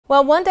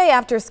Well, one day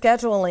after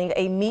scheduling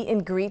a meet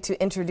and greet to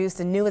introduce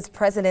the newest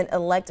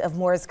president-elect of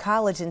Morris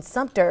College in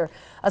Sumter,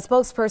 a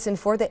spokesperson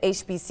for the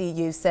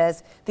HBCU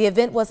says the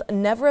event was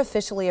never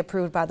officially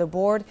approved by the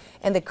board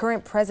and the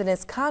current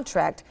president's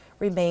contract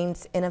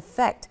remains in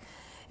effect.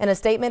 In a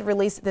statement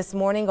released this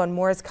morning on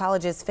Morris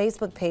College's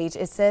Facebook page,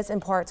 it says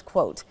in part,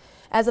 quote,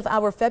 "As of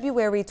our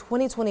February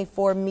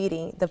 2024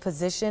 meeting, the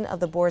position of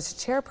the board's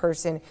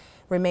chairperson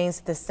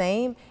remains the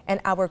same, and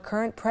our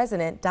current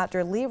president,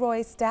 Dr.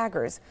 Leroy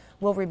Staggers,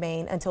 will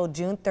remain until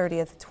June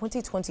 30th,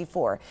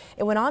 2024.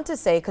 It went on to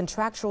say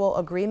contractual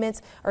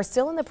agreements are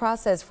still in the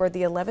process for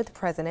the 11th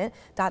president,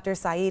 Dr.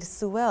 Saeed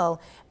Sewell,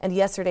 and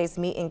yesterday's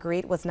meet and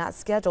greet was not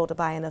scheduled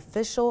by an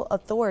official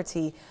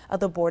authority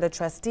of the Board of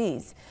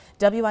Trustees.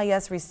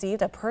 WIS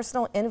received a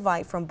personal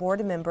invite from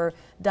board member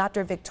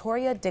Dr.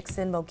 Victoria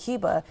Dixon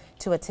Mokiba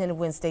to attend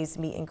Wednesday's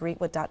meet and greet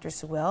with Dr.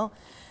 Sewell.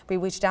 We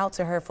reached out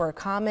to her for a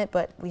comment,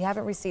 but we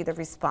haven't received a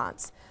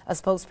response. A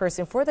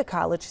spokesperson for the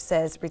college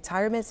says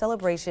retirement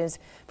celebrations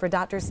for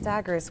Dr.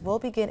 Staggers will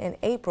begin in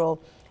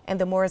April, and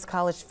the Morris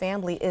College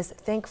family is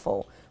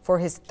thankful for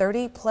his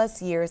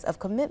 30-plus years of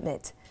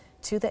commitment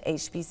to the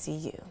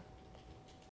HBCU.